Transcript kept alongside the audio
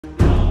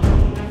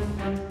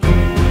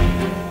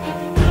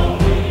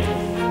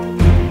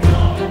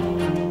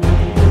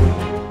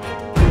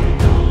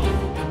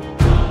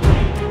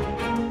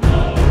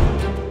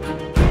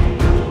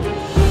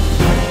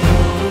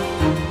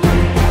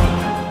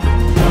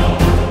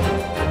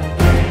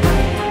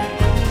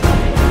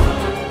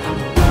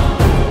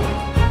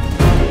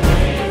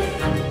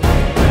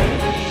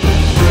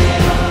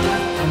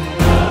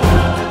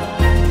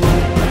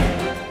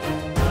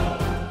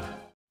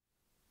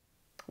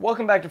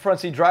Welcome back to Front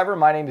Seat Driver.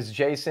 My name is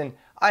Jason.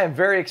 I am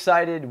very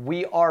excited.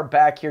 We are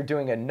back here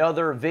doing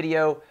another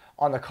video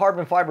on the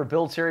carbon fiber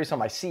build series on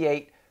my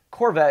C8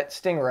 Corvette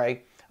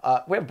Stingray.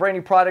 We have a brand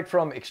new product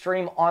from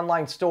Extreme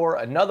Online Store,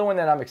 another one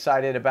that I'm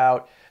excited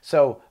about.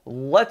 So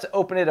let's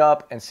open it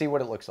up and see what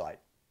it looks like.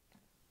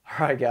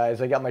 All right,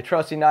 guys, I got my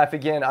trusty knife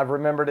again. I've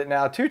remembered it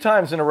now 2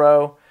 times in a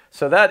row,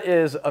 so that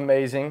is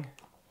amazing.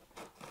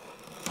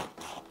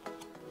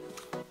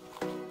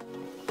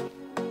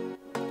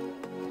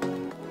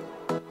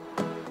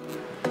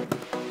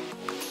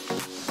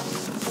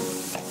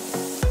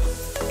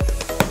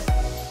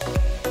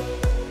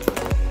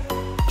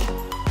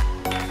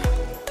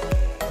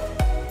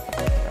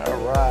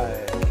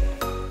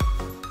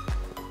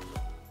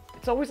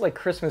 It's always like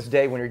Christmas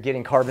Day when you're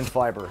getting carbon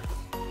fiber.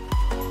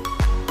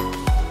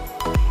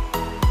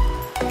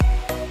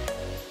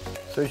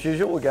 So as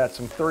usual, we got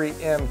some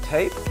 3M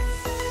tape.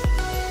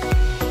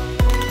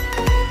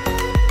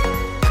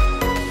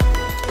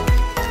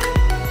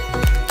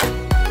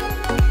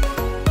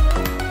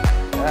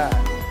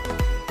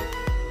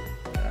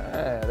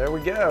 There we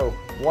go.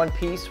 One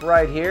piece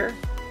right here.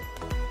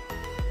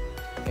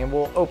 And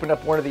we'll open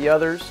up one of the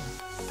others.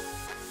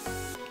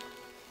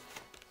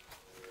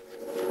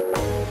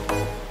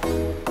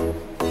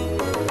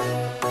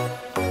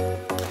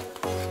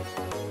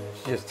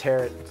 Just tear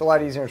it. It's a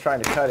lot easier than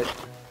trying to cut it.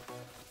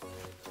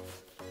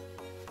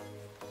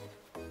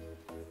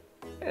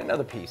 And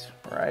another piece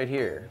right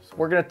here. So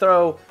we're going to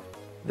throw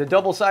the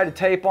double-sided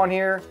tape on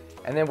here,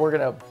 and then we're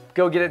going to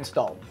go get it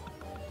installed.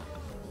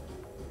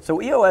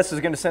 So EOS is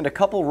going to send a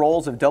couple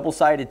rolls of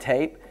double-sided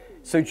tape.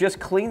 So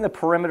just clean the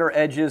perimeter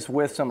edges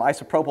with some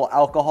isopropyl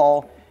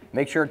alcohol.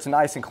 Make sure it's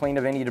nice and clean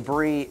of any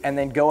debris, and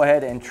then go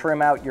ahead and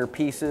trim out your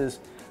pieces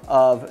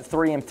of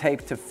 3M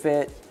tape to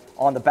fit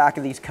on the back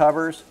of these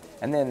covers.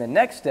 And then the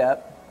next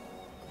step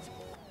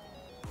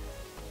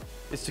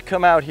is to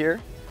come out here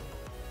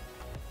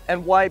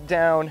and wipe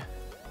down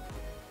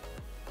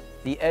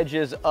the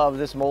edges of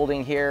this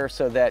molding here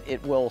so that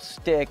it will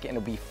stick and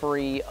it'll be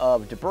free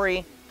of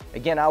debris.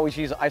 Again, I always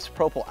use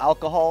isopropyl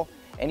alcohol.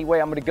 Anyway,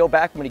 I'm gonna go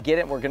back, I'm gonna get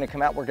it, and we're gonna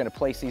come out, we're gonna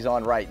place these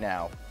on right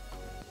now.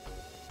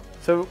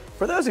 So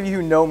for those of you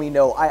who know me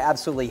know I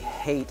absolutely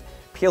hate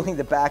peeling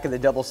the back of the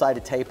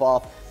double-sided tape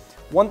off.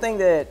 One thing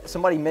that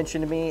somebody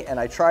mentioned to me, and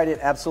I tried it,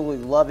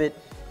 absolutely love it,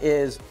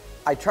 is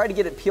I try to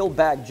get it peeled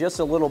back just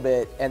a little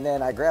bit, and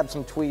then I grab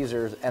some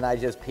tweezers and I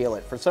just peel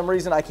it. For some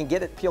reason, I can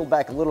get it peeled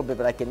back a little bit,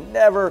 but I can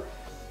never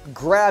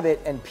grab it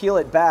and peel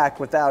it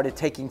back without it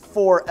taking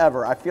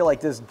forever. I feel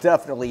like this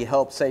definitely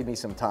helps save me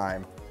some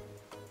time.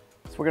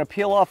 So we're gonna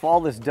peel off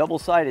all this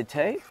double-sided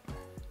tape,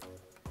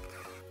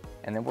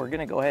 and then we're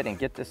gonna go ahead and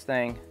get this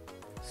thing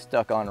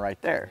stuck on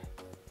right there.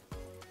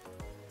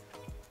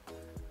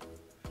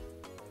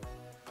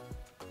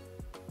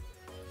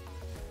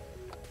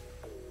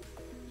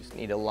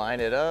 Need to line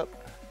it up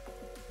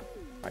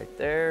right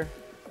there,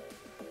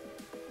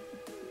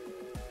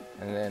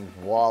 and then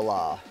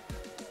voila,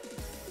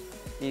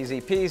 easy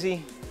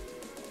peasy.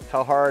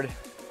 How hard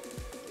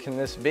can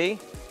this be?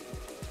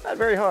 Not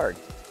very hard,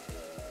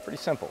 pretty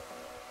simple.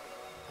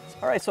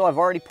 All right, so I've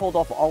already pulled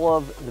off all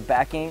of the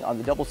backing on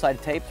the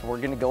double-sided tape, so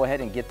we're gonna go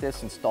ahead and get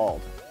this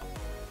installed.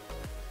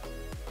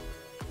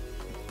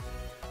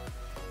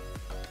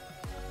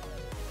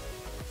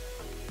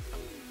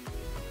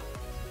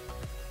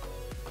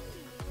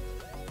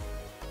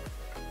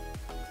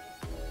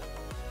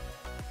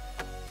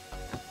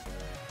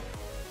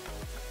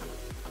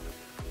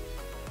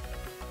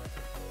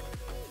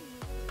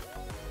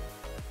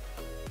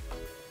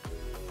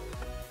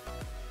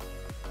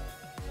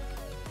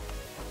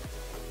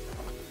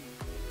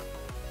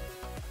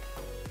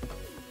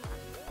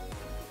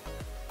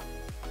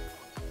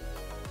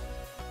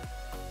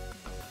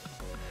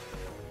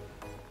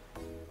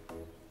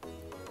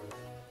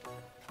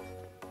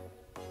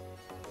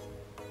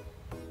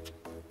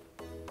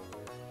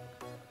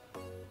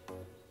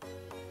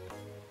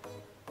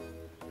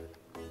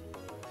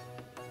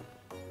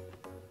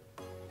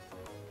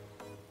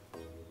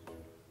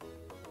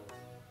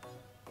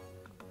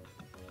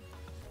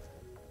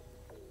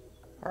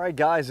 All right,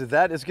 guys,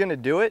 that is gonna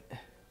do it.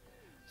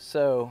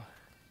 So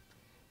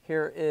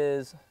here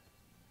is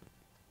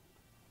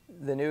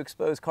the new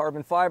exposed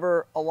carbon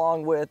fiber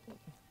along with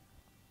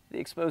the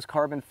exposed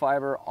carbon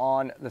fiber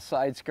on the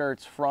side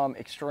skirts from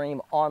Extreme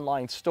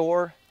Online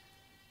Store.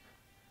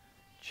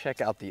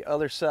 Check out the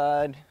other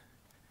side,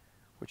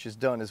 which is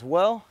done as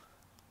well.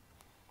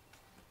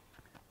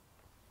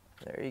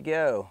 There you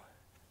go.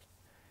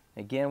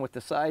 Again, with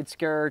the side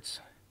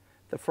skirts,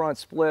 the front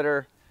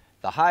splitter,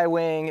 the high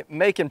wing,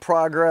 making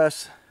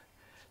progress.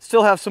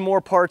 Still have some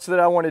more parts that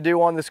I want to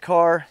do on this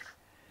car,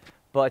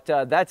 but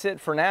that's it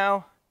for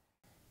now.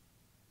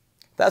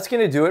 That's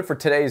going to do it for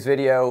today's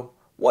video.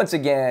 Once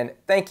again,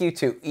 thank you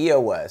to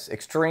EOS,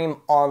 Extreme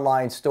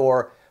Online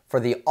Store,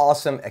 for the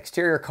awesome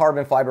exterior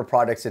carbon fiber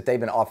products that they've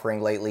been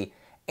offering lately.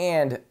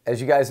 And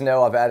as you guys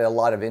know, I've added a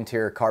lot of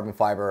interior carbon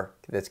fiber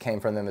that's came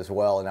from them as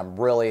well, and I'm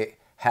really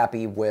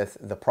happy with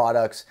the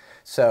products.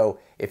 So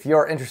if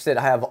you're interested,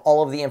 I have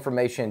all of the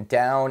information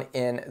down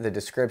in the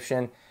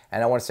description.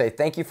 And I want to say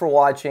thank you for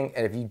watching.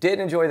 And if you did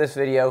enjoy this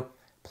video,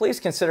 please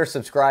consider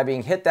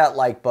subscribing, hit that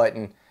like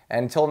button.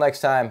 And until next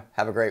time,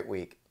 have a great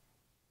week.